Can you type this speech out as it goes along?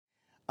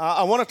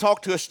I want to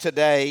talk to us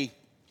today.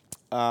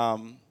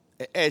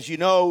 As you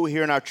know,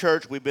 here in our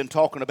church, we've been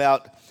talking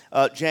about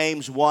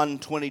James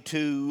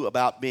 1:22,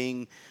 about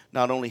being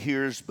not only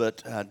hearers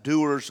but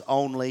doers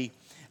only,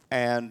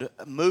 and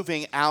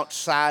moving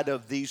outside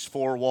of these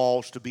four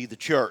walls to be the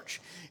church.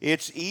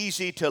 It's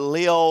easy to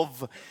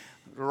live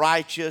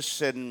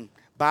righteous and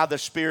by the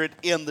Spirit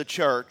in the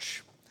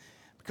church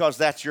because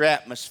that's your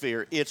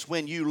atmosphere. It's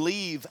when you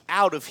leave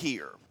out of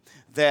here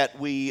that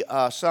we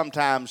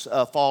sometimes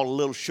fall a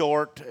little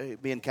short,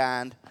 being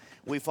kind.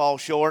 We fall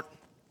short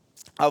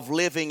of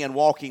living and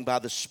walking by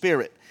the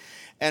Spirit.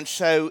 And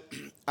so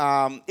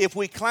if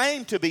we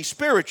claim to be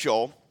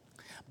spiritual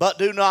but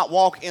do not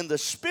walk in the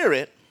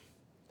Spirit,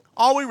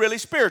 are we really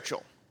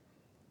spiritual?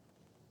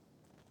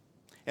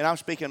 And I'm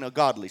speaking of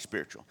godly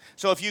spiritual.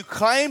 So if you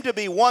claim to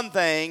be one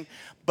thing,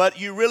 but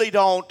you really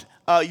don't,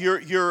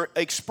 your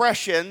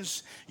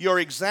expressions, your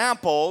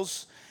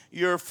examples,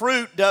 your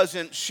fruit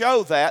doesn't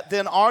show that,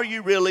 then are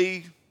you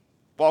really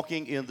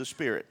walking in the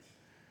Spirit?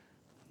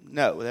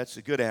 No, that's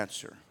a good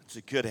answer. It's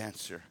a good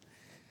answer.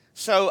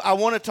 So I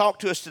want to talk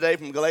to us today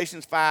from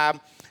Galatians 5,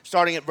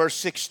 starting at verse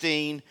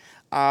 16,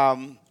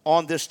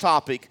 on this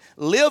topic.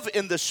 Live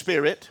in the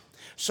Spirit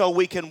so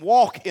we can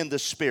walk in the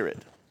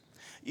Spirit.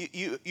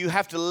 You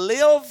have to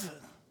live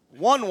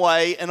one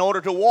way in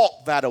order to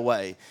walk that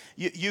way.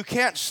 You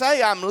can't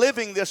say I'm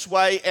living this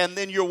way and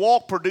then your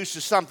walk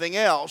produces something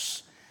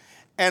else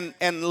and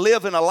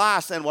live in a lie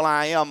saying, well,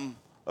 I am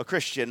a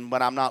Christian,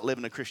 but I'm not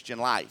living a Christian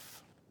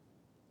life.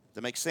 Does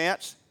that make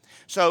sense?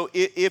 So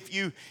if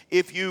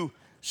you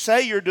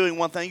say you're doing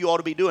one thing, you ought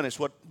to be doing it. It's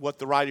what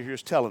the writer here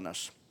is telling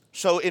us.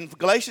 So in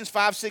Galatians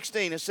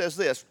 5:16, it says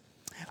this,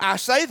 I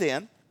say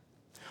then,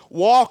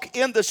 walk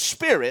in the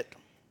Spirit,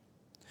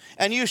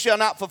 and you shall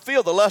not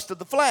fulfill the lust of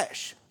the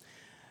flesh.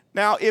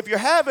 Now, if you're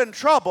having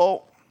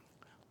trouble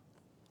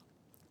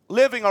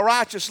living a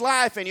righteous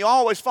life and you're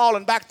always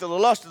falling back to the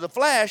lust of the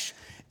flesh,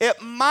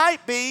 it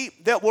might be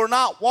that we're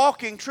not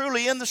walking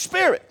truly in the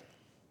Spirit.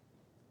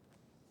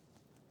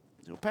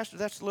 Well, Pastor,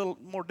 that's a little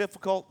more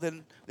difficult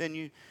than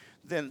you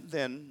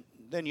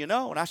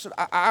know. And I said,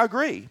 I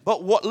agree.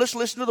 But let's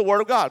listen to the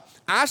Word of God.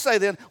 I say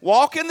then,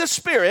 walk in the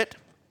Spirit.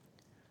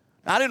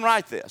 I didn't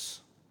write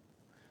this.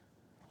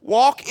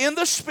 Walk in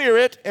the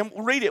Spirit, and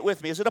read it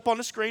with me. Is it up on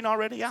the screen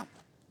already? Yeah.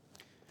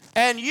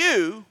 And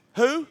you,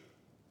 who?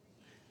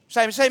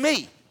 Say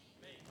me.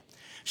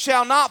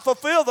 Shall not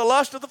fulfill the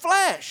lust of the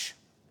flesh.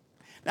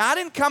 Now, I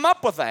didn't come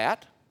up with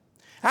that.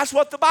 That's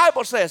what the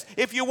Bible says.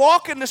 If you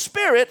walk in the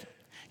Spirit,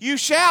 you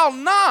shall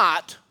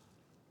not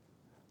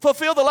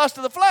fulfill the lust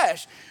of the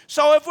flesh.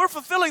 So if we're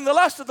fulfilling the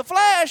lust of the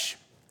flesh,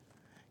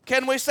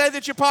 can we say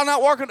that you're probably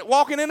not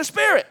walking in the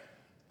Spirit?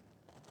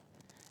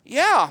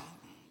 Yeah,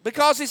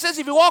 because he says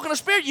if you walk in the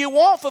Spirit, you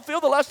won't fulfill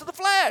the lust of the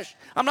flesh.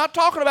 I'm not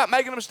talking about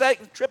making a mistake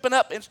and tripping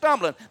up and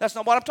stumbling. That's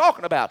not what I'm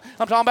talking about.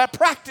 I'm talking about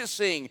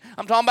practicing.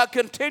 I'm talking about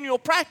continual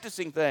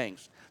practicing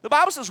things. The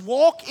Bible says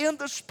walk in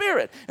the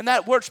Spirit, and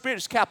that word Spirit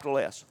is capital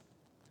S.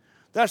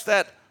 That's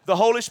the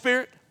Holy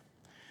Spirit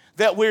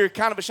that we're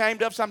kind of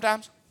ashamed of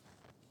sometimes.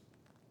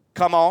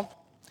 Come on.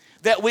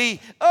 That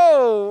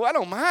I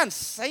don't mind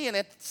saying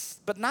it,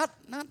 but not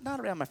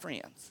around my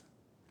friends.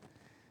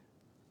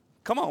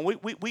 Come on,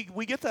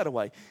 we get that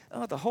away.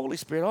 Oh, the Holy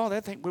Spirit,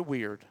 they think we're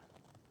weird.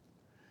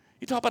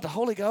 You talk about the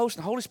Holy Ghost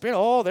and the Holy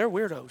Spirit, they're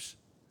weirdos.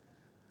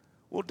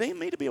 Well, deem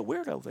me to be a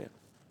weirdo then.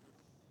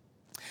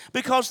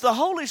 Because the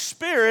Holy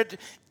Spirit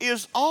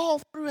is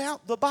all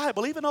throughout the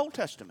Bible, even Old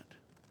Testament.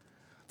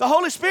 The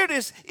Holy Spirit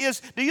is,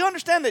 do you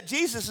understand that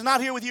Jesus is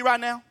not here with you right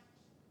now?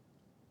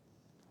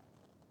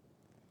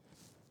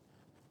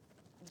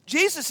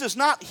 Jesus is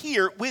not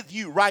here with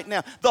you right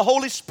now. The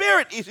Holy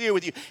Spirit is here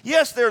with you.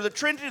 Yes, they're the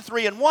Trinity,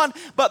 3 in 1,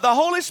 but the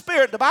Holy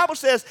Spirit, the Bible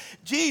says,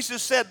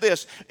 Jesus said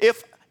this,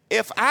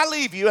 if I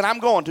leave you, and I'm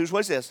going to, is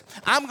what it says,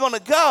 I'm going to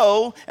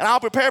go and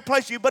I'll prepare a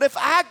place for you, but if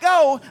I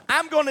go,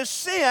 I'm going to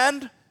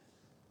send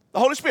the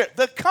Holy Spirit,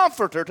 the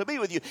Comforter, to be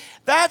with you.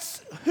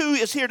 That's who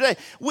is here today.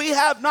 We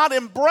have not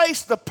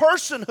embraced the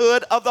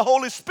personhood of the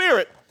Holy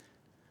Spirit.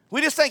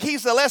 We just think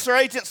he's the lesser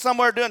agent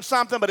somewhere doing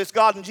something, but it's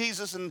God and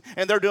Jesus, and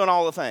they're doing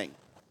all the thing.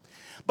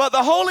 But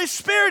the Holy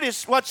Spirit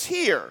is what's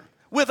here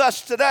with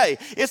us today.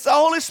 It's the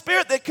Holy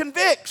Spirit that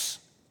convicts.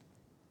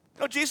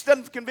 No, Jesus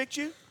doesn't convict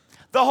you.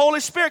 The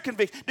Holy Spirit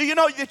convicts. Do you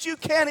know that you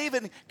can't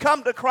even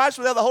come to Christ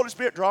without the Holy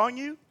Spirit drawing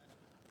you?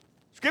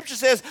 Scripture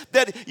says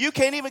that you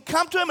can't even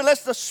come to Him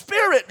unless the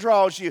Spirit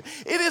draws you.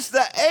 It is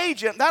the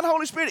agent, that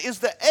Holy Spirit is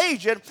the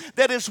agent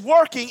that is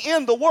working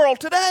in the world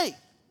today.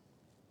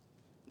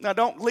 Now,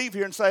 don't leave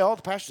here and say, the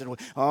pastor said,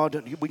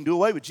 we can do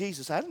away with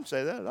Jesus. I didn't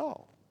say that at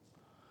all.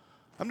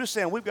 I'm just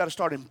saying we've got to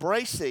start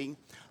embracing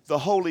the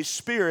Holy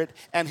Spirit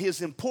and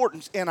His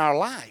importance in our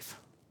life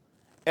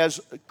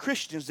as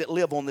Christians that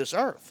live on this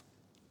earth.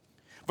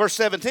 Verse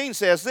 17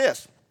 says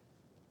this,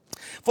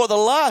 for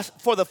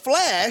the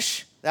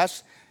flesh,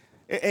 that's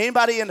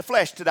anybody in the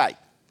flesh today.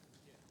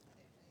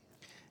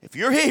 If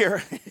you're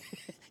here,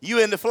 you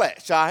in the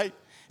flesh, all right?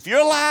 If you're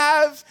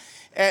alive,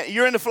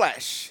 you're in the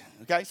flesh.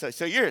 Okay, so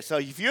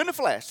if you're in the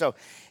flesh, so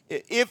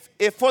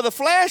if for the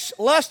flesh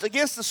lust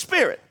against the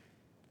spirit,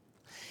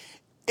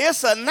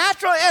 it's a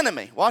natural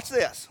enemy. Watch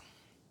this.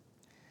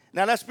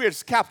 Now that spirit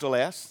is capital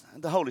S,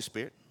 the Holy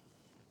Spirit.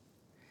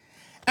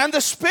 And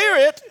the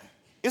spirit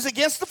is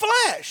against the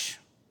flesh.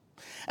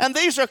 And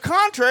these are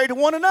contrary to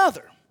one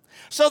another,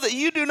 so that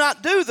you do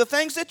not do the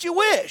things that you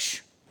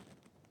wish.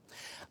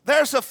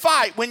 There's a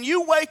fight when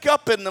you wake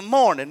up in the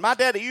morning. My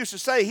daddy used to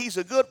say he's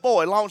a good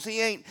boy as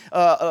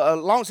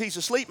long as he's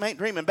asleep and ain't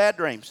dreaming bad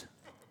dreams.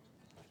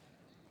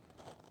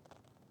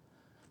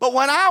 But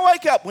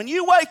when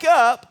you wake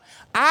up,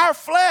 our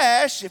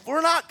flesh, if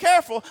we're not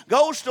careful,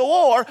 goes to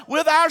war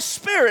with our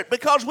spirit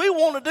because we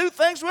want to do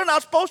things we're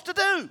not supposed to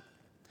do.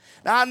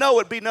 Now, I know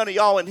it'd be none of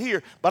y'all in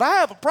here, but I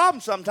have a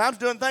problem sometimes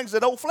doing things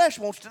that old flesh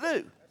wants to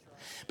do.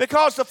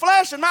 Because the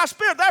flesh and my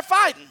spirit, they're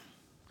fighting.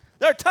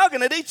 They're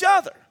tugging at each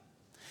other.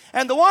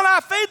 And the one I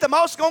feed the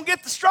most is going to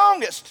get the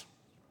strongest.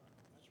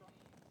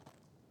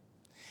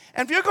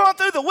 And if you're going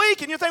through the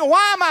week and you're thinking,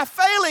 why am I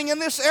failing in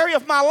this area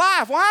of my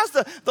life? Why is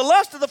the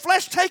lust of the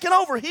flesh taking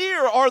over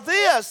here or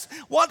this?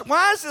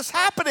 Why is this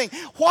happening?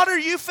 What are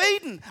you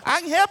feeding?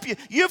 I can help you.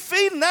 You're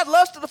feeding that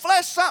lust of the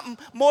flesh something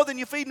more than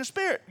you're feeding the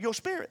spirit, your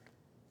spirit.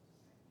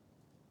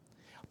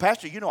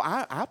 Pastor, you know,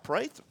 I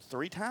pray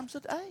 3 times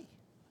a day.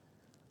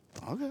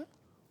 Okay.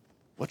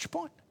 What's your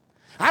point?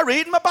 I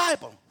read my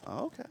Bible.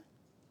 Okay.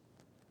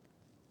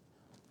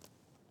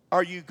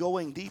 Are you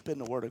going deep in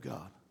the Word of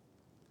God?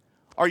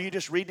 Are you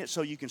just reading it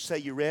so you can say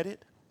you read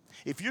it?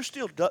 If you're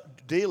still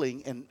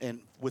dealing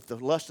with the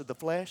lust of the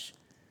flesh,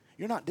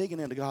 you're not digging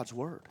into God's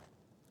Word.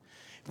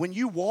 When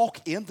you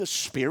walk in the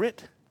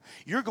Spirit,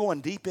 you're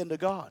going deep into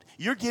God.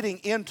 You're getting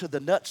into the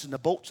nuts and the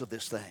bolts of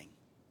this thing.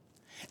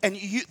 And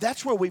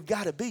that's where we've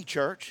got to be,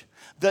 church.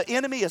 The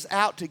enemy is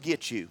out to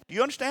get you. Do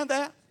you understand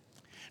that?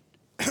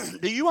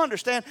 Do you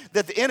understand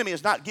that the enemy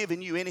is not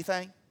giving you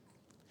anything?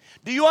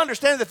 Do you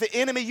understand that the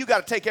enemy, you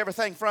got to take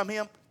everything from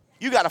him?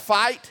 You got to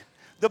fight.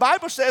 The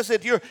Bible says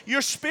that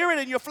your spirit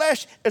and your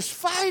flesh is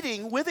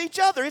fighting with each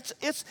other.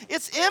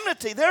 It's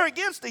enmity. They're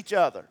against each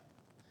other.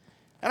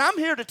 And I'm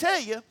here to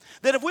tell you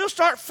that if we'll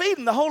start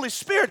feeding the Holy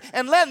Spirit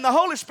and letting the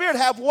Holy Spirit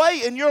have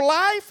way in your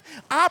life,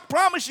 I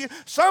promise you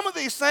some of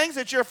these things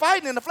that you're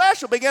fighting in the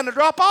flesh will begin to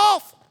drop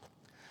off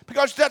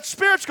because that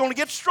Spirit's going to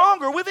get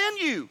stronger within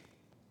you.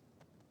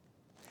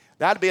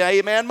 That'd be an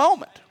amen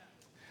moment.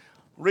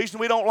 The reason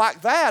we don't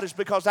like that is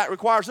because that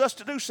requires us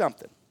to do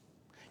something.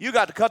 You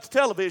got to cut the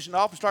television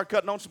off and start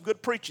cutting on some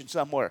good preaching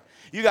somewhere.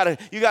 You got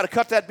to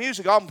cut that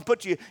music off and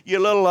put your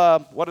little,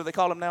 what do they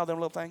call them now, them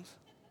little things?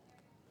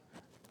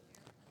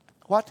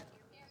 What?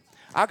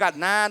 I got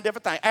 9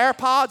 different things.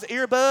 AirPods,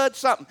 earbuds,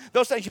 something.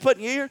 Those things you put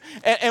in your ear.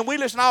 And we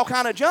listen to all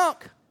kind of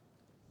junk.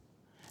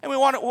 And we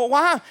wonder, well,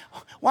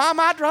 why am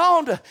I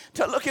drawn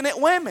to looking at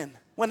women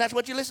when that's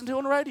what you listen to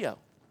on the radio?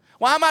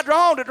 Why am I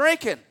drawn to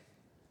drinking?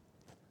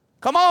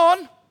 Come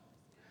on.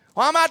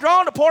 Why am I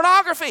drawn to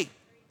pornography?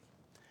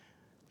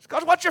 It's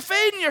because what you're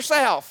feeding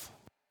yourself.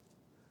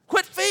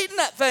 Quit feeding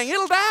that thing.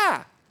 It'll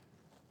die.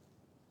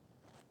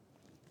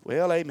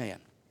 Well, amen.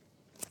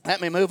 Let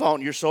me move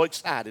on. You're so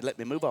excited. Let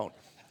me move on.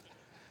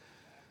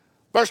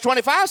 Verse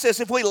 25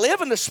 says, if we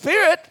live in the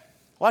Spirit,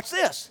 watch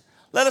this,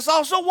 let us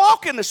also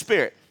walk in the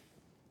Spirit.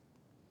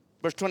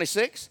 Verse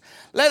 26,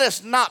 let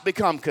us not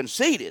become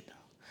conceited,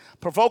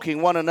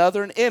 provoking one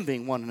another and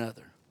envying one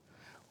another.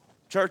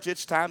 Church,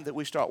 it's time that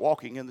we start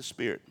walking in the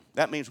Spirit.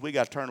 That means we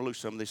got to turn loose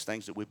some of these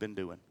things that we've been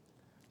doing.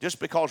 Just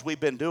because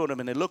we've been doing them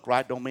and they look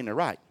right don't mean they're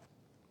right.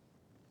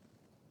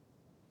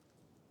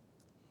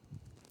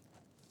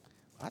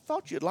 I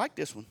thought you'd like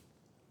this one.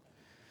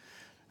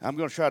 I'm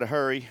going to try to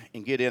hurry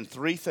and get in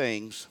 3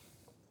 things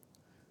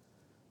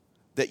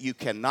that you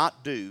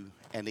cannot do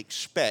and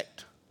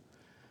expect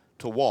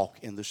to walk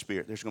in the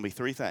Spirit. There's going to be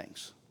 3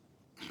 things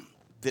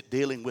that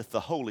dealing with the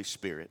Holy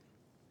Spirit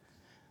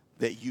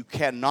that you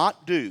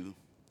cannot do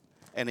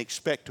and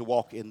expect to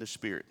walk in the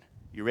Spirit.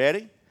 You ready?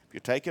 If you're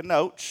taking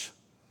notes,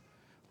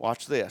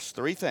 watch this.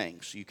 3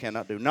 things you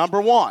cannot do. Number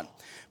 1,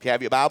 if you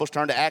have your Bibles,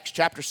 turn to Acts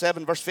chapter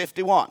 7, verse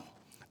 51.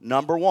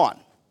 Number 1.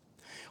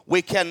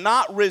 We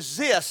cannot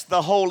resist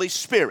the Holy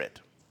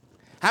Spirit.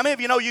 How many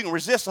of you know you can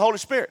resist the Holy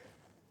Spirit?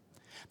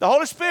 The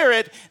Holy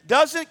Spirit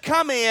doesn't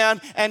come in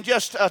and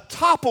just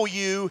topple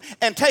you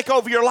and take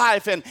over your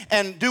life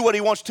and do what He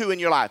wants to in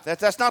your life.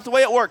 That's not the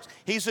way it works.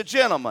 He's a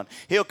gentleman.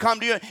 He'll come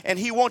to you and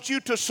He wants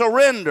you to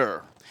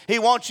surrender. He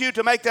wants you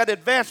to make that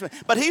advancement.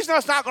 But He's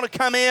not going to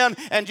come in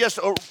and just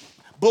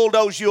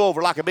bulldoze you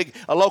over like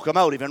a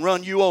locomotive and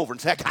run you over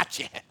and say, I got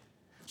you.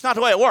 It's not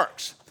the way it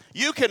works.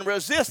 You can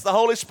resist the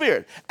Holy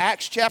Spirit.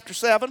 Acts chapter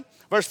 7,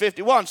 verse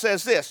 51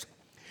 says this,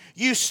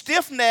 you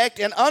stiff-necked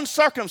and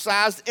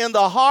uncircumcised in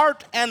the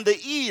heart and the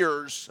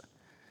ears.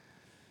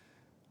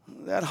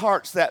 That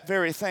heart's that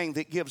very thing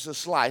that gives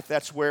us life.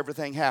 That's where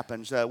everything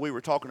happens. We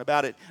were talking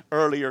about it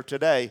earlier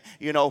today.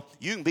 You know,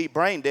 you can be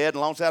brain dead, and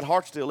as long as that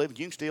heart's still living,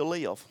 you can still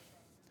live.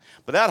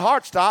 But that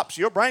heart stops,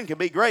 your brain can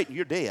be great, and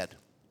you're dead.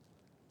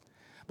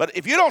 But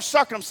if you don't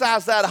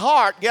circumcise that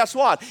heart, guess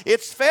what?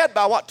 It's fed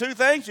by what? 2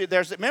 things.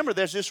 Remember,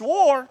 there's this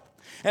war.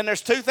 And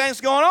there's two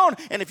things going on.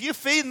 And if you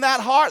feed in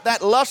that heart,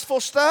 that lustful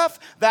stuff,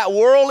 that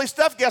worldly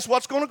stuff, guess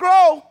what's going to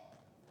grow?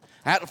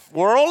 That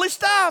worldly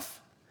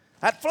stuff,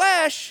 that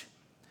flesh.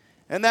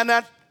 And then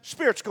that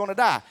spirit's going to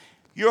die.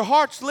 Your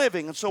heart's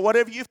living, and so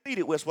whatever you feed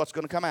it with is what's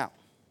going to come out.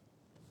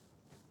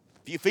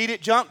 If you feed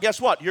it junk, guess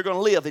what? You're going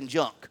to live in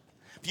junk.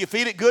 If you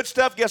feed it good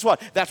stuff, guess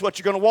what? That's what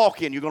you're going to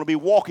walk in. You're going to be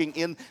walking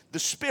in the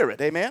Spirit.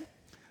 Amen?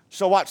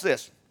 So watch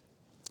this.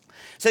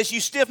 It says, you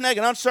stiff-necked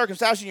and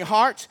uncircumcised in your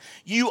hearts,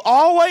 you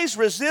always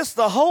resist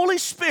the Holy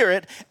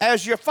Spirit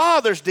as your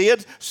fathers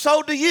did,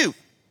 so do you.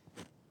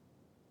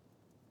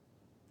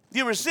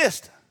 You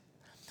resist.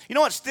 You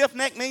know what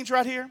stiff-necked means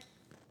right here?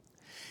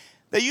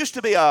 There used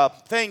to be a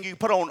thing you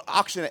put on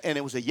oxen, and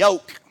it was a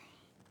yoke.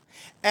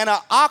 And an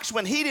ox,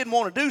 when he didn't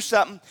want to do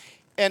something,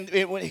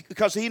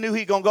 because he knew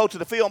he was going to go to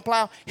the field and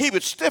plow, he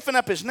would stiffen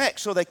up his neck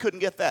so they couldn't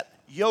get that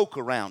yoke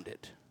around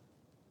it.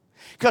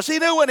 Because he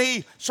knew when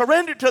he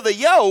surrendered to the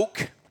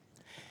yoke,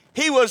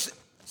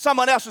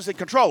 someone else was in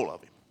control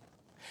of him.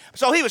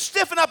 So he would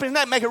stiffen up his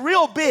neck, make it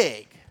real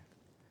big,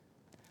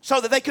 so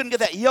that they couldn't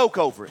get that yoke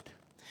over it.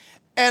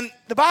 And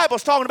the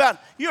Bible's talking about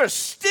you're a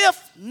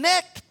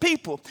stiff-necked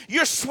people.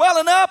 You're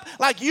swelling up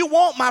like you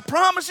want my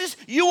promises.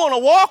 You want to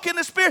walk in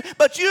the Spirit,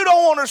 but you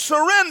don't want to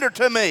surrender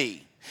to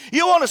me.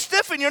 You want to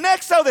stiffen your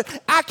neck so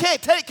that I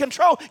can't take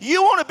control.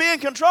 You want to be in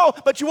control,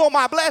 but you want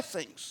my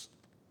blessings.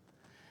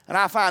 And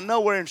I find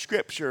nowhere in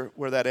Scripture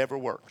where that ever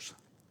works.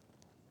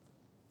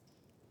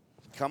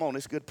 Come on,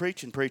 it's good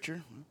preaching,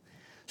 preacher.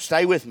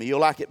 Stay with me. You'll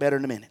like it better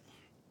in a minute.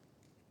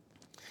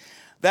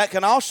 That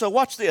can also,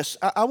 watch this.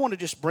 I want to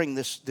just bring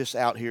this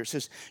out here. It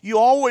says, you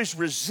always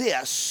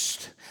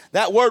resist.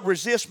 That word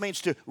resist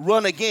means to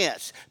run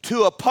against,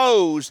 to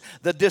oppose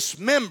the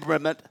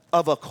dismemberment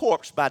of a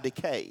corpse by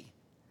decay.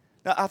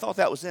 Now, I thought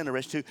that was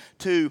interesting,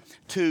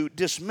 to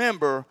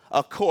dismember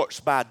a corpse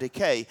by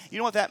decay. You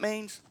know what that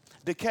means?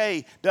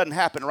 Decay doesn't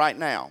happen right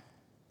now.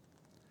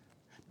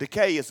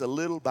 Decay is a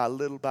little by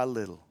little by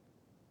little.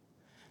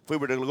 If we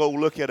were to go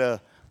look at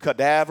a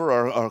cadaver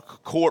or a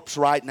corpse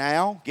right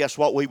now, guess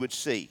what we would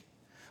see?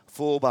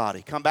 Full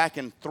body. Come back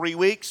in 3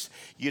 weeks,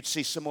 you'd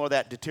see some more of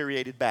that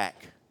deteriorated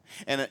back.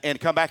 And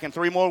come back in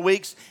 3 more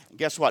weeks, and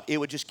guess what? It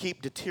would just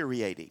keep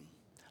deteriorating.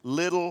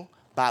 Little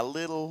by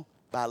little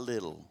by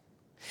little.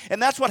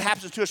 And that's what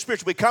happens to us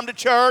spiritually. We come to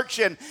church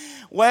and,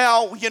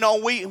 well, you know,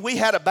 we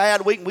had a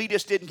bad week and we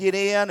just didn't get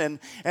in.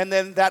 And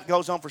then that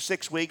goes on for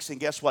 6 weeks, and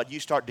guess what? You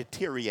start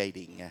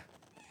deteriorating.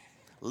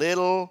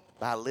 Little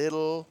by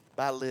little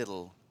by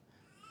little.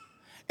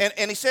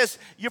 And he says,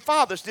 your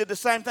fathers did the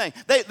same thing.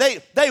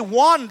 They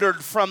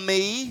wandered from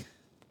me,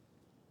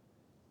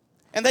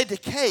 and they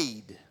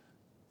decayed.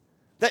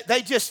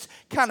 They just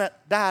kind of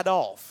died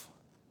off.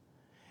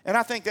 And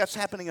I think that's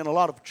happening in a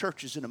lot of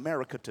churches in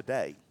America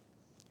today.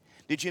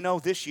 Did you know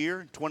this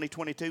year,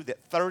 2022, that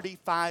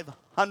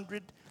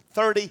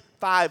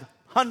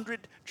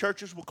 3,500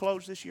 churches will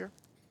close this year?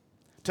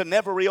 To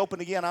never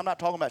reopen again. I'm not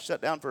talking about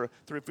shut down for a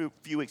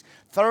few weeks.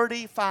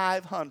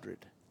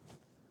 3,500.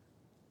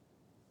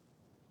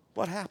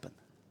 What happened?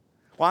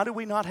 Why do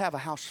we not have a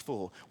house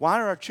full?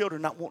 Why are our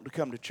children not wanting to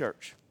come to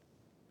church?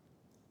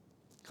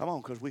 Come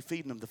on, because we're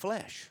feeding them the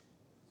flesh.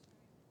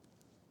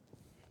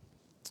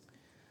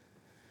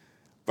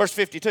 Verse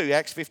 52,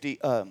 Acts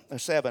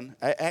 7,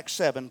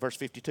 verse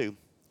 52.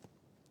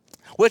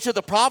 Which of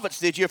the prophets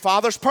did your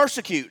fathers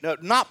persecute? No,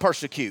 not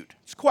persecute.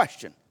 It's a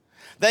question.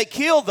 They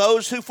killed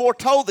those who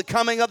foretold the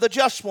coming of the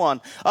just one,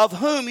 of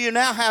whom you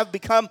now have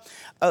become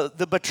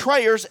the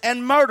betrayers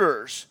and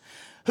murderers,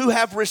 who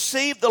have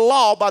received the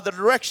law by the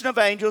direction of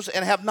angels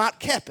and have not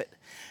kept it.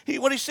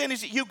 What he's saying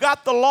is that you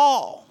got the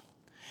law.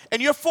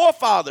 And your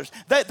forefathers,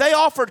 they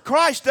offered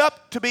Christ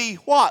up to be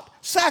what?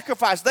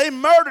 Sacrificed. They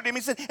murdered him.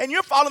 He said, and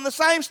you're following the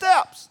same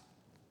steps.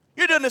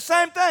 You're doing the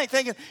same thing,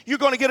 thinking you're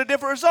going to get a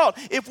different result.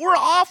 If we're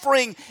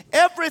offering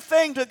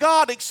everything to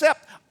God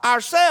except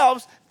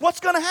ourselves, what's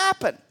going to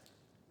happen?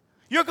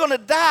 You're going to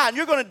die and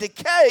you're going to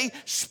decay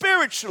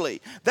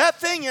spiritually. That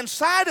thing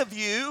inside of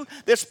you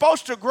that's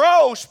supposed to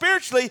grow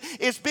spiritually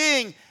is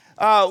being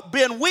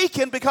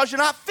weakened because you're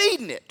not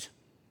feeding it.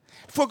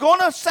 If we're going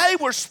to say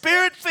we're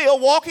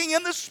Spirit-filled, walking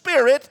in the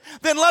Spirit,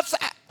 then let's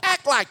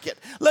act like it.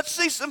 Let's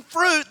see some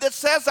fruit that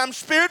says I'm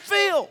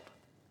Spirit-filled.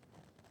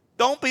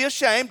 Don't be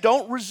ashamed.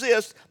 Don't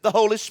resist the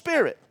Holy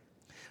Spirit.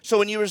 So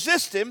when you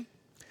resist Him,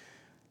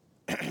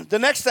 the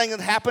next thing that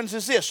happens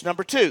is this,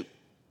 number 2.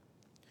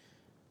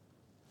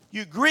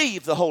 You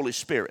grieve the Holy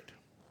Spirit.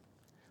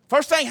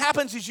 First thing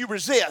happens is you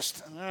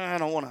resist. I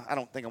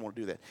don't think I want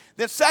to do that.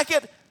 Then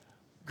second,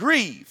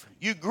 grieve.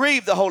 You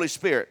grieve the Holy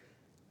Spirit.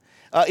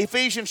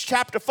 Ephesians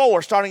chapter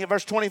 4, starting at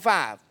verse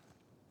 25.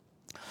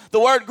 The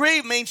word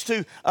grieve means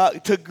to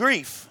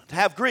grief, to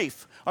have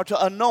grief, or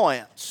to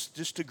annoyance,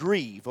 just to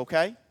grieve,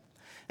 okay?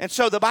 And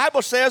so the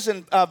Bible says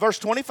in verse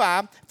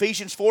 25,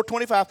 Ephesians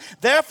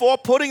 4:25, therefore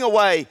putting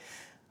away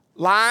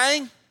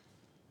lying.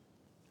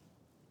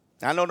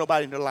 I know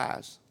nobody in their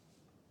lies.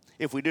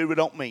 If we do, we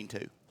don't mean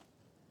to.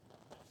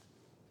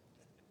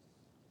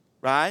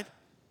 Right?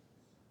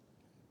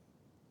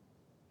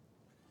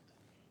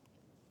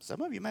 Some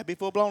of you may be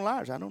full-blown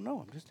liars. I don't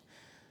know.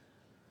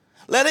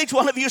 Let each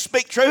one of you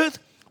speak truth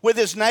with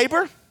his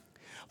neighbor,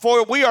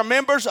 for we are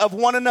members of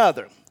one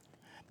another.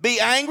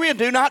 Be angry and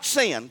do not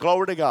sin.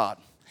 Glory to God.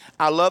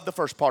 I love the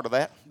first part of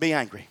that. Be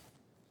angry.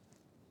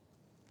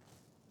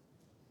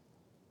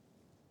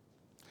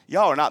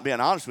 Y'all are not being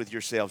honest with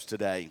yourselves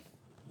today.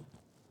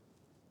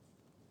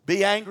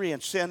 Be angry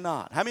and sin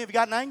not. How many of you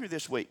gotten angry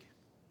this week?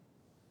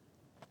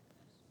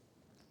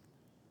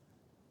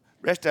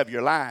 Rest of you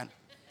are lying.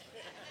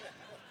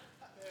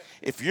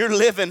 If you're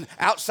living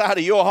outside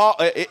of your house,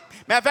 matter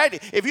of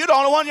fact, if you're the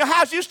only one in your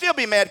house, you still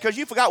be mad because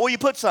you forgot where you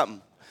put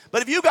something.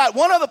 But if you got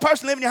one other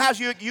person living in your house,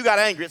 you got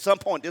angry at some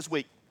point this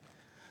week.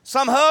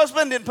 Some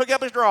husband didn't pick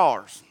up his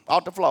drawers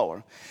off the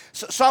floor.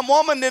 Some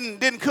woman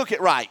didn't cook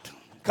it right.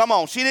 Come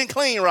on, she didn't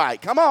clean right.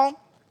 Come on.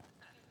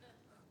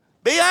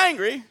 Be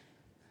angry.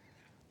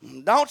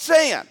 Don't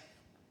sin.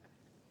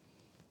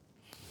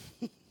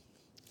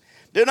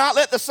 Do not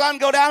let the sun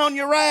go down on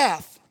your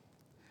wrath.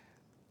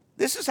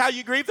 This is how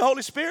you grieve the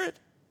Holy Spirit.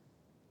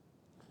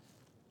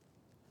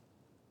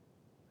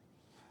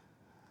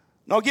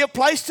 No, give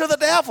place to the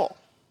devil.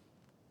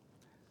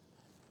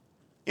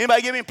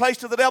 Anybody giving place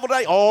to the devil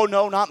today? Oh,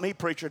 no, not me,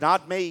 preacher.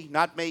 Not me,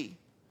 not me.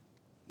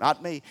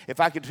 Not me. If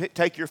I could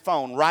take your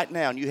phone right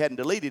now and you hadn't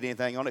deleted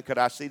anything on it, could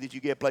I see that you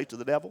give place to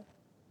the devil?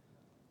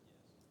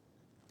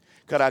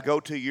 Could I go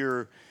to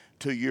your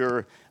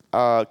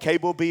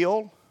cable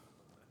bill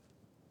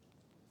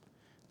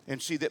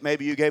and see that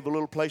maybe you gave a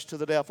little place to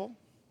the devil?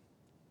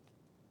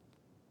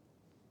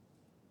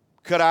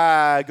 Could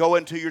I go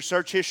into your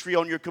search history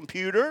on your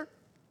computer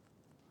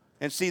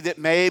and see that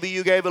maybe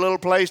you gave a little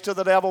place to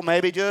the devil,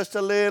 maybe just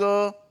a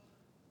little?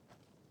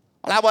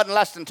 Well, that wasn't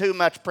less than too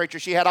much, preacher.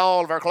 She had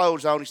all of her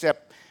clothes on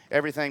except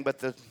everything but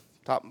the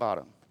top and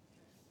bottom.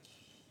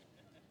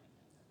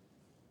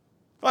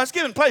 Well, it's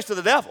giving place to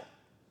the devil.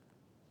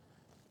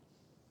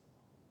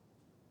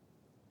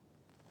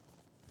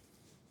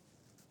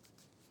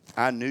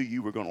 I knew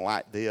you were going to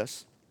like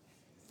this.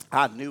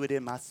 I knew it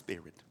in my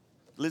spirit.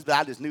 Elizabeth,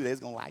 I just knew they was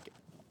going to like it.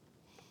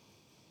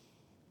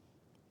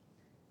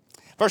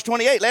 Verse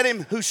 28, let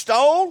him who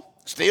stole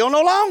steal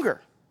no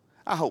longer.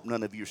 I hope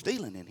none of you are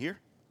stealing in here.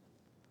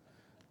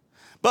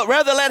 But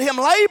rather let him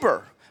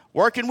labor,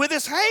 working with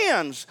his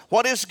hands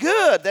what is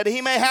good, that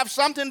he may have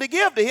something to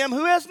give to him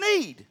who has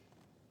need.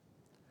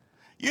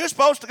 You're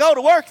supposed to go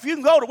to work if you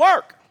can go to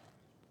work.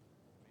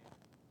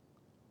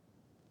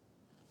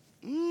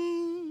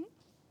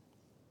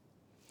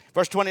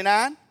 Verse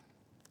 29,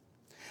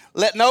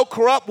 let no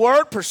corrupt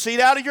word proceed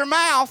out of your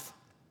mouth.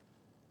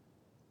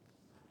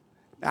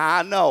 Now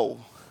I know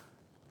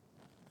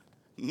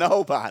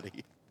nobody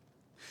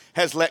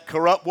has let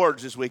corrupt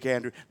words this week,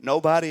 Andrew.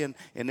 Nobody in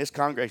this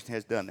congregation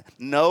has done that.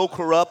 No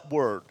corrupt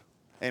word.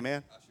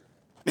 Amen?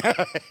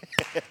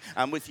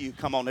 I'm with you.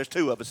 Come on, there's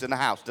two of us in the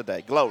house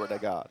today. Glory to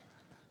God.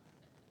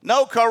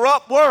 No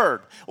corrupt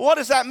word. What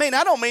does that mean?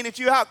 I don't mean that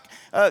you out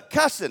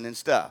cussing and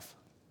stuff.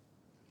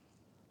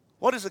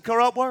 What is a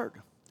corrupt word?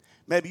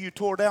 Maybe you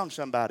tore down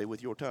somebody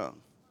with your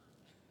tongue.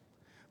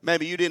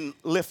 Maybe you didn't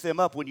lift them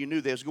up when you knew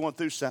they was going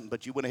through something,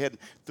 but you went ahead and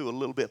threw a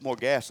little bit more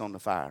gas on the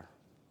fire.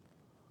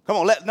 Come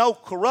on, let no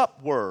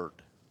corrupt word.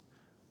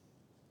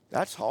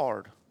 That's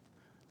hard.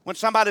 When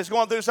somebody's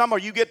going through something, or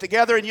you get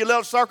together in your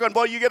little circle, and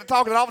boy, you get to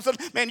talking, and all of a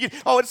sudden, man,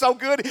 it's so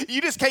good. You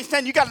just can't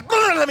stand. You got to.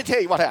 Let me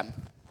tell you what happened.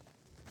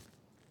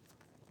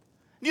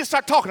 You just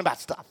start talking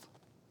about stuff,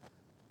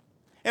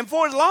 and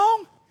for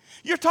long,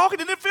 you're talking,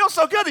 and it feels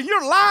so good, and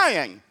you're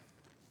lying.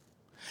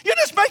 You're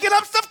just making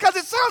up stuff because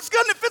it sounds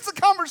good and it fits the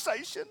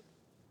conversation.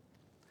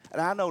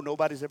 And I know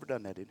nobody's ever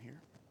done that in here,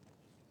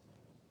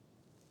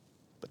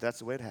 but that's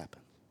the way it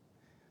happens.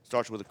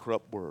 Starts with a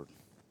corrupt word.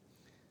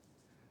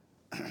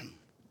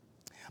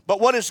 But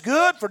what is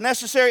good for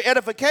necessary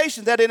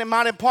edification, that it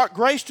might impart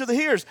grace to the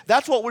hearers.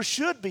 That's what we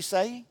should be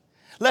saying.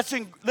 Let's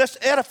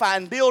edify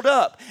and build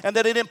up, and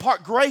that it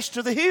impart grace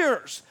to the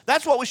hearers.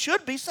 That's what we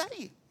should be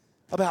saying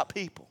about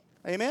people.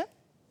 Amen?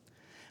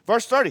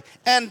 Verse 30,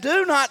 and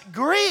do not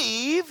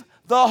grieve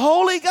the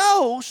Holy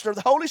Ghost, or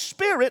the Holy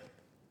Spirit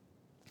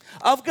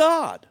of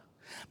God,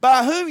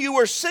 by whom you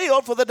were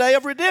sealed for the day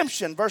of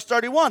redemption. Verse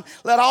 31,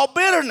 let all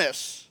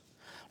bitterness,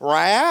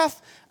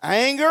 wrath,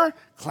 anger,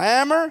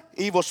 clamor,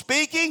 evil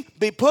speaking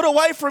be put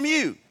away from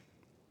you.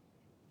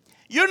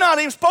 You're not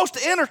even supposed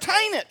to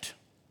entertain it.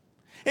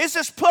 It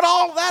says put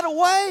all that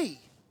away.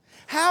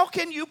 How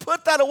can you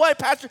put that away,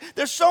 Pastor?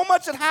 There's so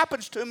much that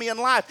happens to me in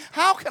life.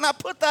 How can I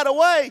put that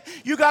away?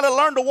 You got to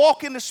learn to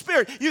walk in the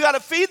Spirit. You got to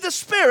feed the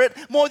Spirit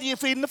more than you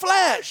feed in the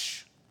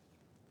flesh.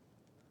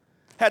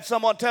 Had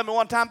someone tell me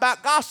one time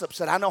about gossip.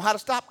 Said, I know how to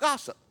stop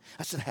gossip.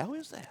 I said, how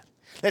is that?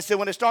 They said,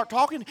 when they start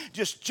talking,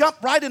 just jump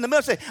right in the middle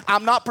and say,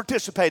 I'm not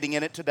participating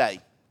in it today.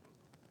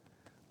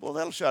 Well,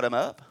 that'll shut them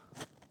up.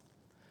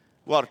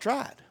 We ought to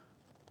try it.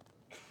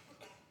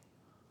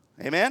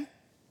 Amen?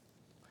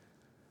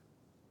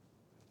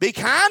 Be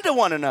kind to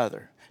one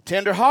another,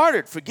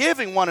 tenderhearted,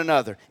 forgiving one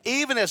another,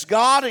 even as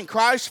God in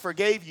Christ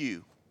forgave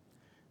you.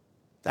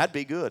 That'd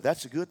be good.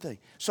 That's a good thing.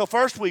 So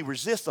first we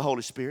resist the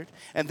Holy Spirit,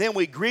 and then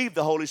we grieve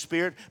the Holy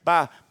Spirit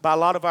by a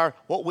lot of our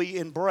what we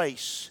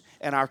embrace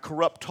and our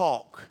corrupt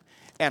talk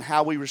and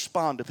how we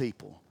respond to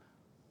people.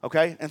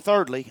 Okay? And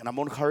thirdly, and I'm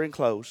going to hurry and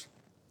close,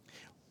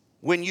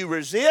 when you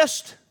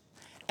resist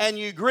and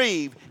you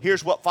grieve,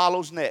 here's what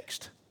follows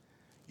next.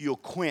 You'll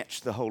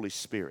quench the Holy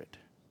Spirit.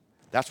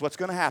 That's what's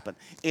going to happen.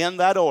 In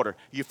that order.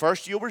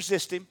 You'll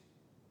resist him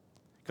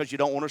because you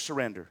don't want to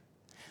surrender.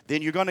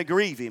 Then you're going to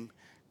grieve him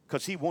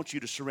because he wants you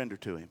to surrender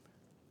to him.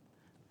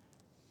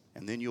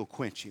 And then you'll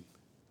quench him.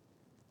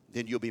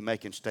 Then you'll be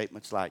making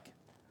statements like,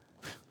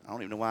 I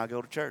don't even know why I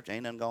go to church.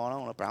 Ain't nothing going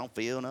on up there. I don't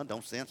feel nothing.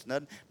 Don't sense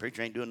nothing.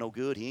 Preacher ain't doing no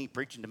good. He ain't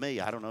preaching to me.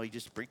 I don't know. He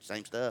just preached the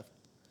same stuff.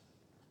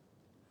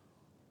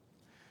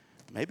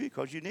 Maybe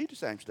because you need the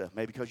same stuff.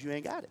 Maybe because you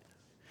ain't got it.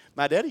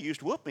 My daddy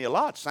used to whoop me a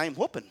lot. Same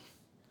whooping.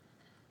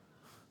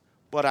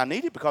 But I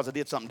need it because I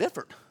did something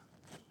different.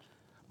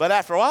 But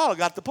after a while, I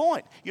got the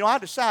point. You know, I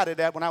decided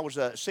that when I was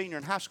a senior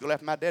in high school,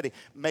 after my daddy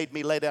made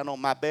me lay down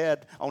on my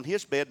bed, on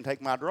his bed, and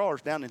take my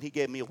drawers down, and he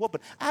gave me a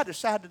whooping, I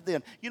decided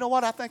then, you know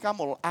what, I think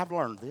I've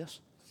learned this.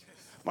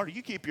 Marty,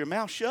 you keep your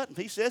mouth shut, and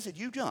if he says it,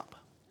 you jump.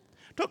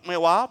 Took me a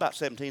while, about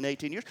 17,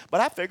 18 years,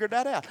 but I figured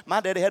that out. My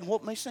daddy hadn't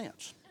whooped me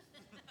since.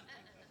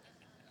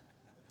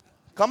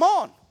 Come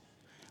on.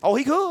 Oh,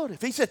 he could.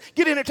 If he said,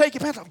 get in there, take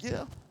your pants off.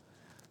 Yeah.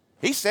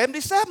 He's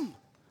 77.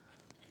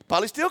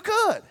 Probably still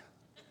could.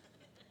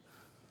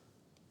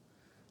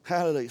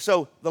 Hallelujah.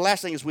 So the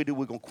last thing is we're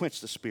going to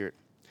quench the Spirit.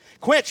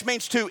 Quench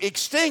means to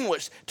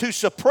extinguish, to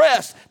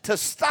suppress, to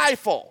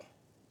stifle.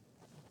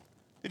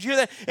 Did you hear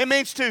that? It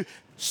means to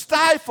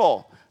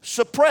stifle,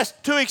 suppress,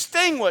 to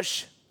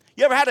extinguish.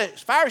 You ever had a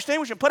fire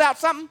extinguisher and put out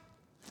something?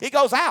 It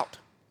goes out.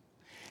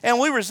 And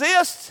we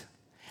resist,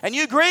 and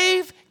you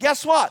grieve,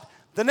 guess what?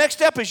 The next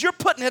step is you're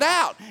putting it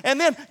out. And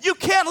then you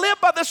can't live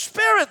by the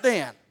Spirit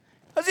then.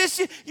 Because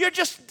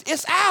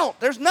it's out.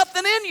 There's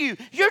nothing in you.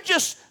 You're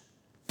just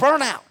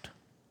burnt out.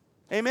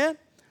 Amen?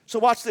 So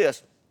watch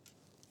this.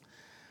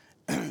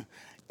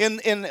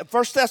 In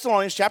 1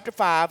 Thessalonians chapter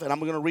 5, and I'm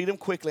going to read them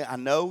quickly. I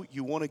know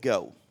you want to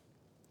go,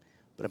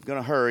 but I'm going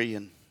to hurry.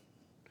 And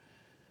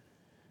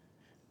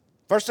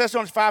 1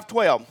 Thessalonians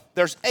 5:12,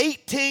 there's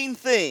 18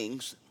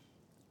 things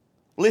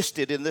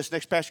listed in this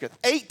next passage.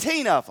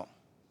 18 of them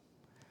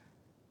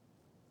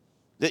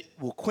that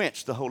will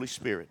quench the Holy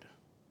Spirit.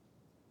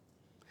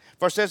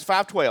 1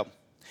 Thessalonians 5:12.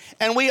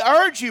 And we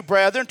urge you,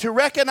 brethren, to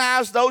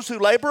recognize those who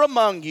labor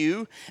among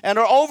you and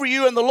are over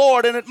you in the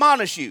Lord and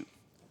admonish you.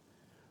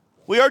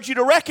 We urge you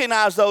to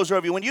recognize those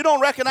over you. When you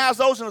don't recognize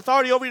those in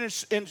authority over you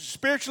and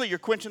spiritually, you're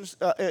quenching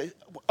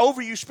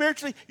over you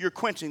spiritually, you're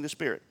quenching the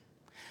Spirit.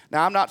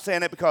 Now, I'm not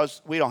saying that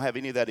because we don't have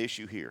any of that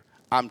issue here.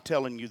 I'm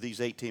telling you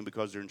these 18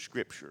 because they're in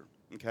Scripture.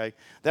 Okay,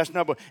 that's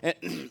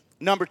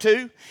number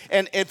two.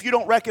 And if you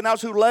don't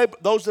recognize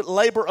those that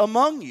labor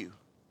among you,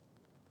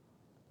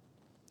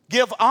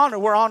 give honor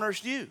where honor is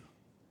due.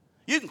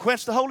 You can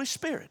quench the Holy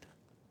Spirit.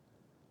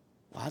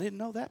 Well, I didn't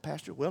know that,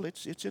 Pastor. Well,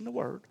 it's in the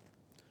Word.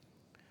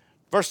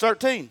 Verse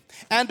 13.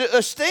 And to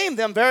esteem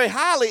them very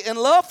highly in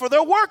love for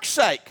their work's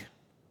sake.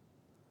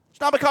 It's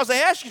not because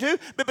they ask you to,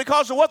 but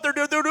because of what they're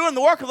doing,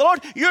 the work of the Lord.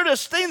 You're to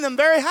esteem them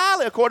very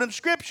highly according to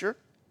Scripture.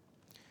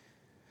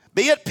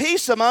 Be at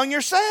peace among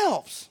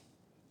yourselves.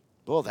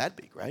 Well, that'd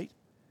be great.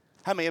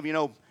 How many of you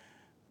know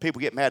people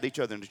get mad at each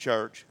other in the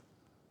church?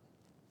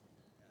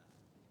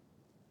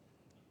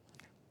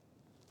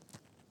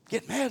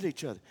 Get mad at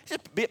each other.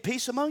 Just be at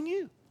peace among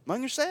you,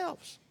 among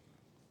yourselves.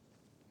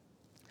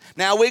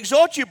 Now we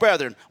exhort you,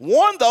 brethren,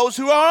 warn those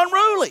who are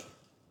unruly.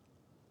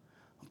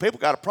 People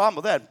got a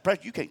problem with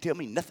that. You can't tell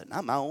me nothing.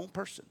 I'm my own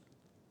person.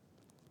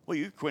 Well,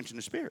 you're quenching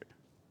the Spirit.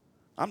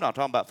 I'm not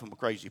talking about from a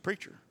crazy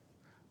preacher.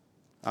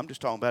 I'm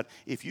just talking about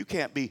if you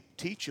can't be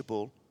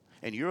teachable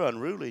and you're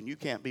unruly and you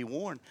can't be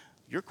warned,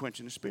 you're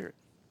quenching the Spirit.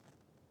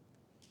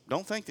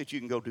 Don't think that you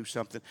can go do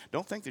something.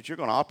 Don't think that you're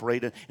going to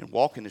operate and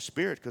walk in the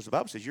Spirit, because the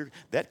Bible says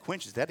that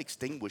quenches, that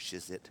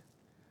extinguishes it.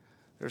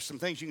 There's some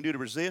things you can do to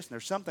resist, and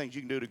there's some things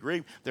you can do to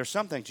grieve. There's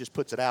some things just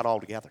puts it out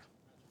altogether.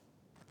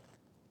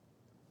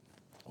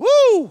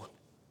 Woo!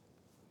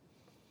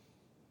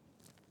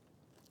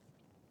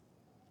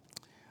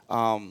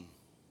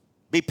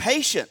 Be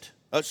patient.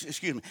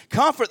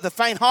 Comfort the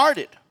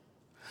faint-hearted.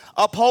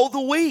 Uphold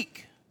the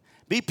weak.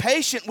 Be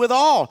patient with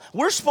all.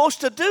 We're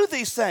supposed to do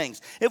these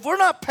things. If we're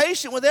not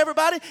patient with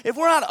everybody, if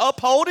we're not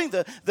upholding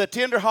the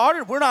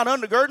tender-hearted, if we're not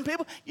undergirding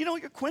people, you know,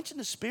 you're quenching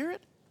the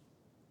Spirit.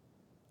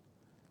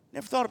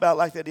 Never thought about it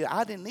like that.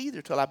 I didn't either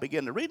until I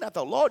began to read. And I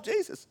thought, Lord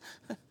Jesus,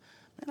 man,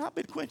 I've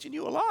been quenching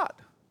you a lot.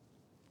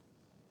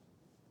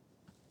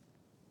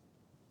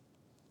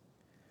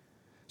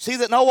 See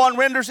that no one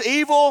renders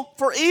evil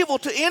for evil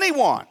to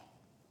anyone.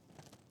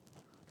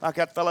 Like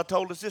that fellow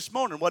told us this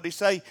morning. What did he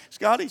say,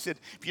 Scott? He said,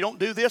 if you don't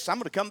do this, I'm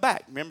going to come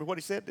back. Remember what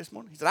he said this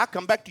morning? He said, I'll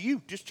come back to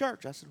you, just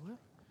church. I said,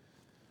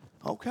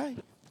 well, okay,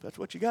 that's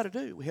what you got to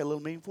do. We had a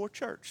little meeting for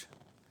church.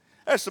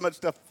 There's so much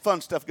stuff,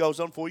 fun stuff goes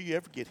on before you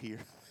ever get here.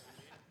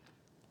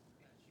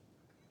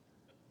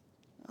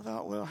 I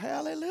thought, well,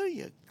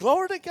 hallelujah.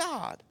 Glory to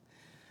God.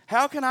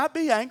 How can I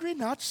be angry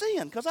and not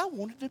sin? Because I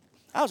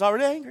was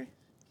already angry.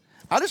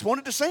 I just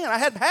wanted to sin. I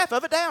had half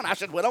of it down. I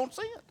said, well, don't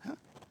sin.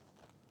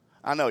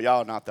 I know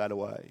y'all are not that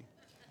way.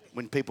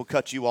 When people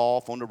cut you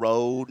off on the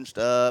road and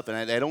stuff,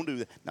 and they don't do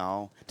that.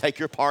 No, take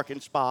your parking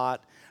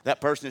spot.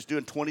 That person is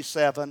doing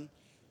 27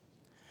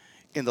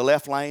 in the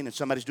left lane, and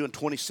somebody's doing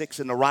 26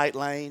 in the right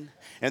lane,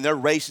 and they're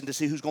racing to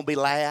see who's going to be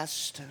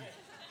last.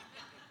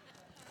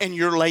 And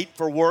you're late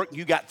for work.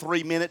 You got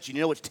 3 minutes. You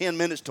know it's 10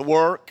 minutes to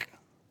work.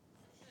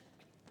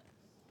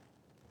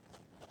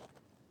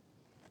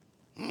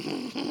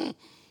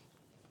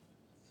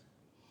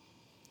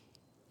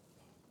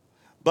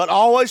 But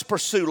always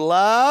pursue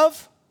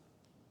love,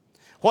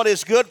 what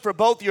is good for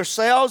both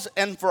yourselves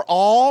and for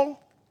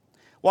all.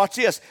 Watch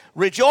this.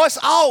 Rejoice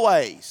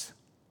always.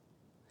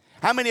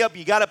 How many of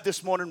you got up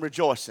this morning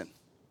rejoicing?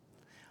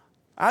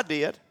 I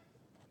did.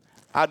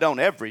 I don't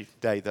every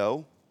day,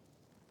 though.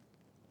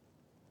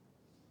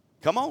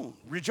 Come on,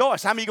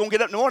 rejoice. How many of you going to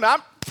get up in the morning?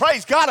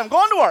 Praise God, I'm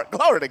going to work.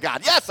 Glory to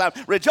God. Yes,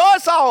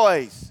 rejoice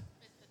always.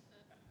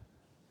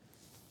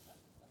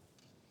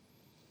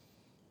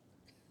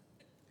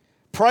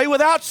 Pray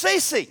without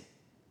ceasing.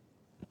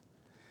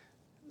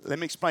 Let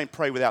me explain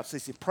pray without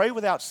ceasing. Pray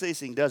without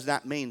ceasing does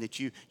not mean that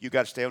you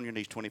got to stay on your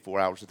knees 24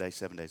 hours a day,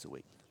 7 days a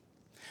week.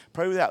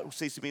 Pray without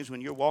ceasing means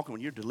when you're walking, when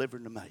you're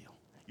delivering the mail.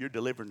 You're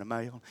delivering the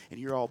mail, and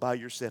you're all by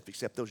yourself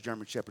except those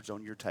German shepherds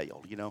on your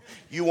tail, you know.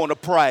 You want to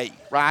pray,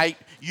 right?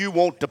 You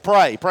want to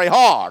pray. Pray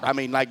hard. I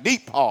mean, like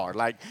deep hard.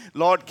 Like,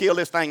 Lord, kill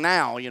this thing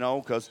now, you know,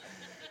 because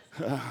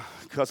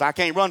I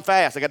can't run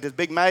fast. I got this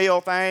big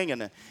mail thing,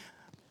 and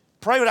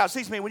pray without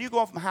ceasing means when you're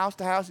going from house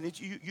to house, and it's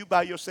you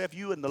by yourself,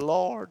 you and the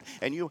Lord,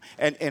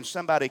 and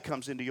somebody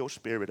comes into your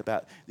spirit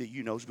about that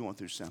you know is going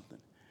through something.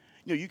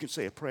 You know, you can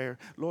say a prayer,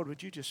 Lord,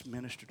 would you just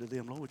minister to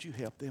them? Lord, would you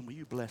help them? Will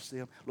you bless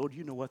them? Lord,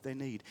 you know what they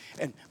need.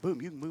 And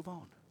boom, you can move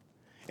on.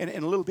 And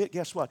in a little bit,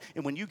 guess what?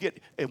 And when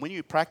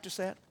you practice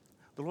that,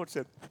 the Lord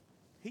said,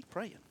 he's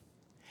praying.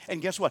 And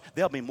guess what?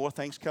 There'll be more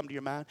things come to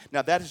your mind.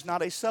 Now, that is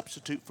not a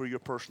substitute for your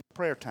personal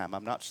prayer time.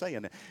 I'm not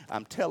saying that.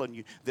 I'm telling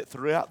you that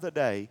throughout the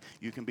day,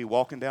 you can be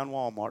walking down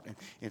Walmart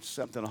and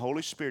something, the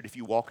Holy Spirit, if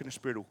you walk in the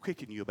Spirit, will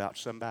quicken you about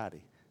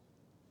somebody.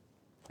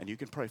 And you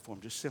can pray for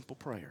them, just simple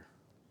prayer.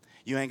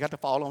 You ain't got to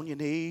fall on your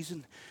knees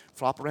and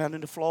flop around in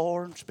the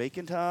floor and speak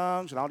in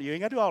tongues and all. You ain't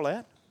got to do all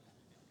that.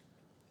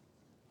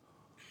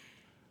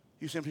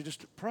 You simply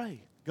just pray.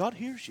 God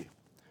hears you.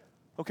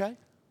 Okay?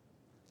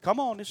 Come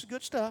on, this is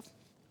good stuff.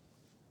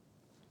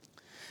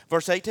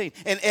 Verse 18,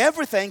 in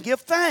everything give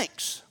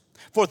thanks.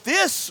 For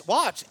this,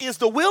 watch, is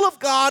the will of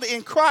God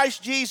in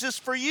Christ Jesus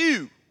for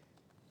you.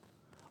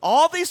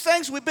 All these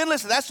things we've been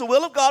listening, that's the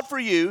will of God for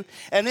you.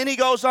 And then he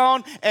goes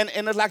on, and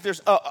it's like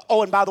there's,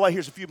 and by the way,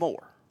 here's a few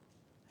more.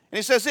 And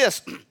he says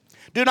this,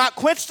 do not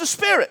quench the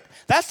spirit.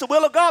 That's the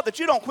will of God, that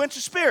you don't quench the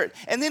spirit.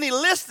 And then he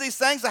lists these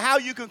things of how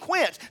you can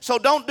quench. So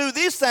don't do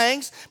these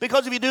things,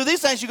 because if you do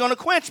these things, you're going to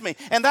quench me.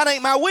 And that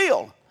ain't my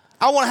will.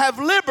 I want to have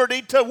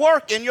liberty to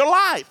work in your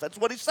life. That's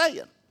what he's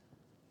saying.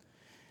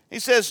 He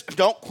says,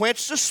 don't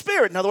quench the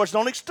spirit. In other words,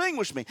 don't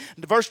extinguish me.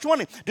 Verse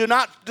 20, do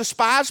not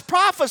despise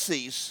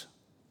prophecies.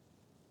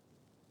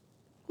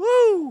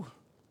 Woo!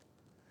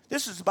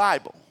 This is the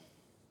Bible.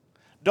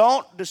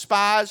 Don't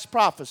despise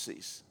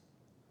prophecies.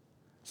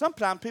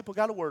 Sometimes people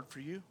got a word for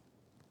you.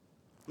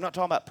 I'm not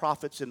talking about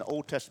prophets in the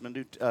Old Testament,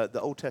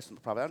 the Old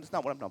Testament prophet. That's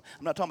not what I'm talking about.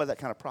 I'm not talking about that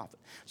kind of prophet.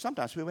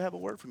 Sometimes people have a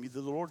word from you.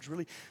 The Lord's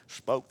really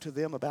spoke to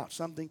them about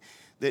something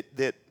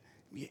that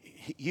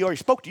he already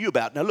spoke to you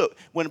about. Now look,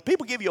 when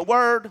people give you a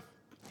word,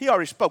 he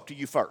already spoke to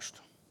you first.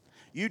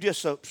 You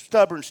just so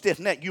stubborn,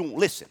 stiff-necked, you won't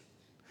listen.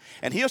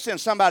 And he'll send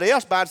somebody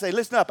else by and say,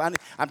 listen up,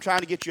 I'm trying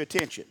to get your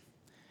attention.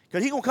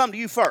 Because he's going to come to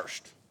you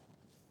first.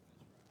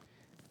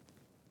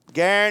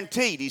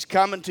 Guaranteed, he's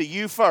coming to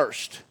you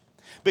first.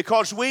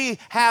 Because we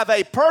have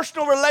a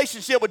personal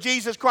relationship with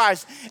Jesus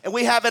Christ, and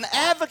we have an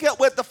advocate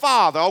with the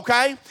Father,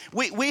 okay?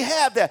 We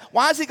have that.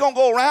 Why is he going to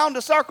go around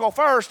the circle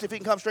first if he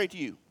can come straight to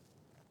you?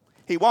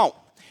 He won't.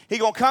 He's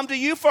going to come to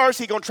you first.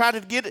 He's going to try to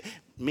get it,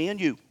 me and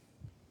you.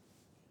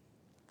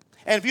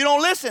 And if you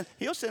don't listen,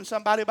 he'll send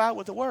somebody by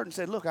with the word and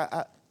say, look,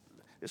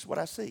 this is what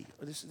I see.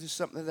 This is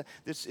something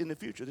that's in the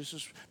future. This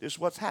is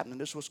what's happening.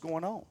 This is what's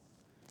going on.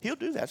 He'll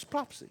do that. It's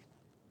prophecy.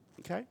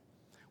 Okay?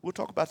 We'll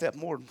talk about that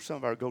more in some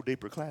of our Go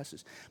Deeper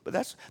classes. But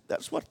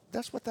that's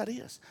what that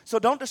is. So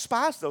don't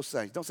despise those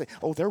things. Don't say,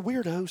 oh, they're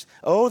weirdos.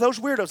 Oh, those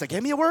weirdos. They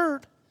gave me a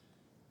word.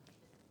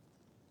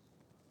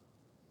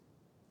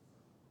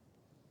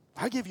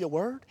 I give you a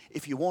word.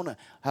 If you want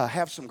to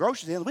have some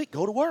groceries at the end of the week,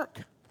 go to work.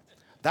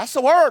 That's the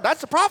word.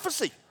 That's the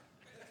prophecy.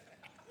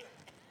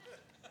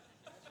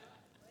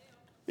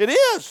 It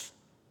is.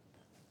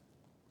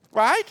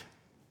 Right?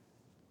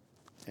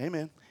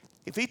 Amen.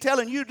 If he's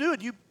telling you to do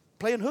it, you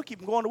playing hooky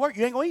from going to work,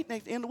 you ain't going to eat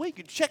at the end of the week.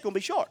 Your check going to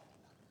be short.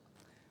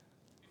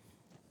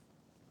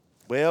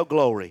 Well,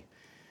 glory.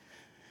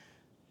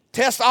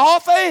 Test all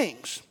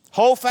things.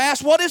 Hold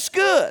fast what is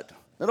good.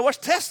 In other words,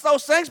 test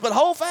those things, but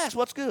hold fast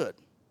what's good.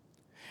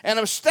 And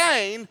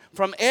abstain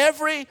from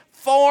every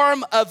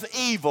form of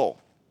evil.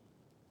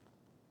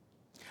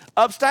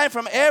 Abstain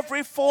from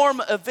every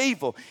form of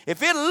evil.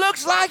 If it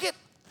looks like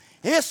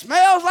it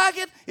smells like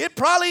it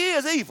probably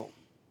is evil.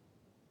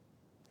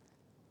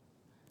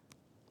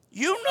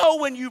 You know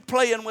when you're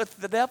playing with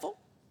the devil.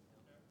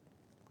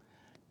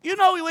 You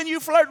know when you're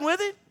flirting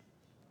with him.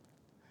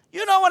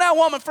 You know when that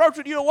woman flirts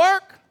with you at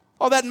work,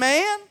 or that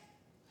man.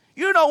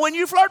 You know when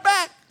you flirt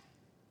back.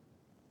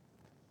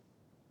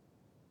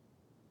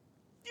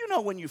 You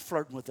know when you're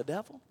flirting with the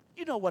devil.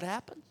 You know what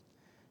happens.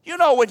 You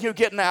know when you're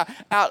getting out.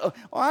 Oh,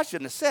 I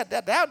shouldn't have said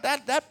that.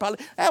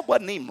 That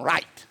wasn't even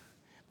right.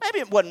 Maybe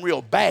it wasn't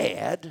real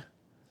bad.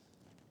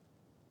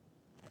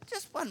 It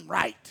just wasn't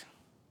right.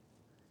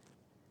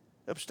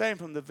 Abstain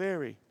from the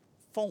very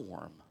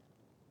form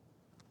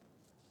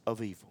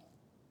of evil.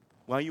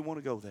 Why you want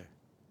to go there?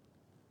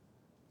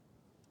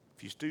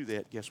 If you do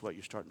that, guess what?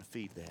 You're starting to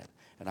feed that.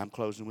 And I'm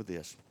closing with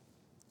this.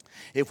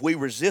 If we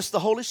resist the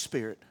Holy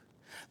Spirit,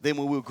 then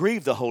we will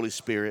grieve the Holy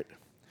Spirit,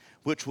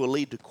 which will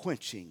lead to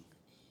quenching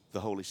the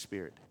Holy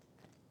Spirit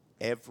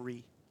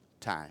every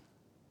time.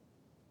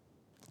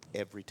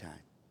 Every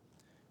time.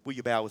 Will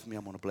you bow with me?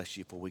 I'm going to bless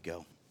you before we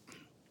go.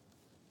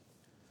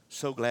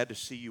 So glad to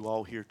see you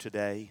all here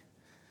today.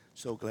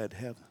 So glad to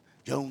have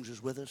Jones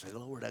is with us.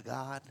 Glory to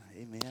God.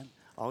 Amen.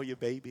 All your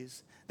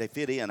babies, they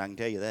fit in, I can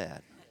tell you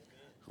that.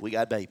 We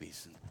got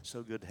babies.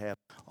 So good to have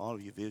all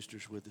of you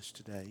visitors with us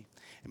today.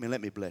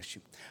 Let me bless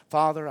you.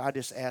 Father, I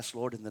just ask,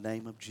 Lord, in the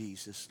name of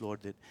Jesus,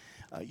 Lord, that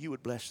you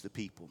would bless the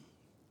people.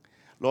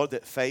 Lord,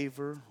 that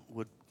favor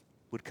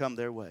would come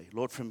their way.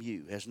 Lord, from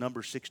you, as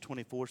Numbers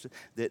 6:24 says,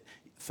 that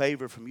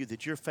favor from you,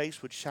 that your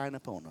face would shine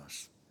upon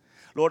us.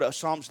 Lord,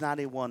 Psalms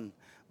 91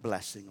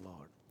 blessing,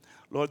 Lord.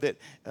 Lord, that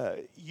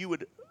you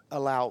would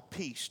allow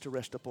peace to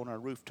rest upon our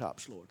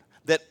rooftops, Lord.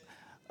 That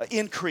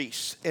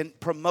increase and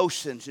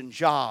promotions and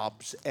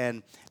jobs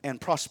and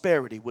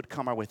prosperity would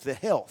come our way. The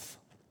health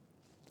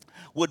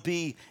would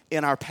be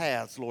in our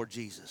paths, Lord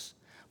Jesus.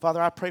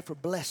 Father, I pray for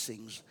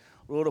blessings,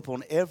 Lord,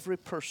 upon every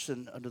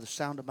person under the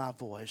sound of my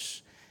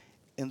voice.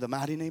 In the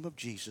mighty name of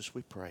Jesus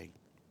we pray.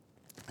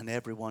 And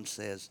everyone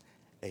says,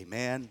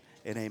 amen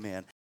and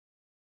amen.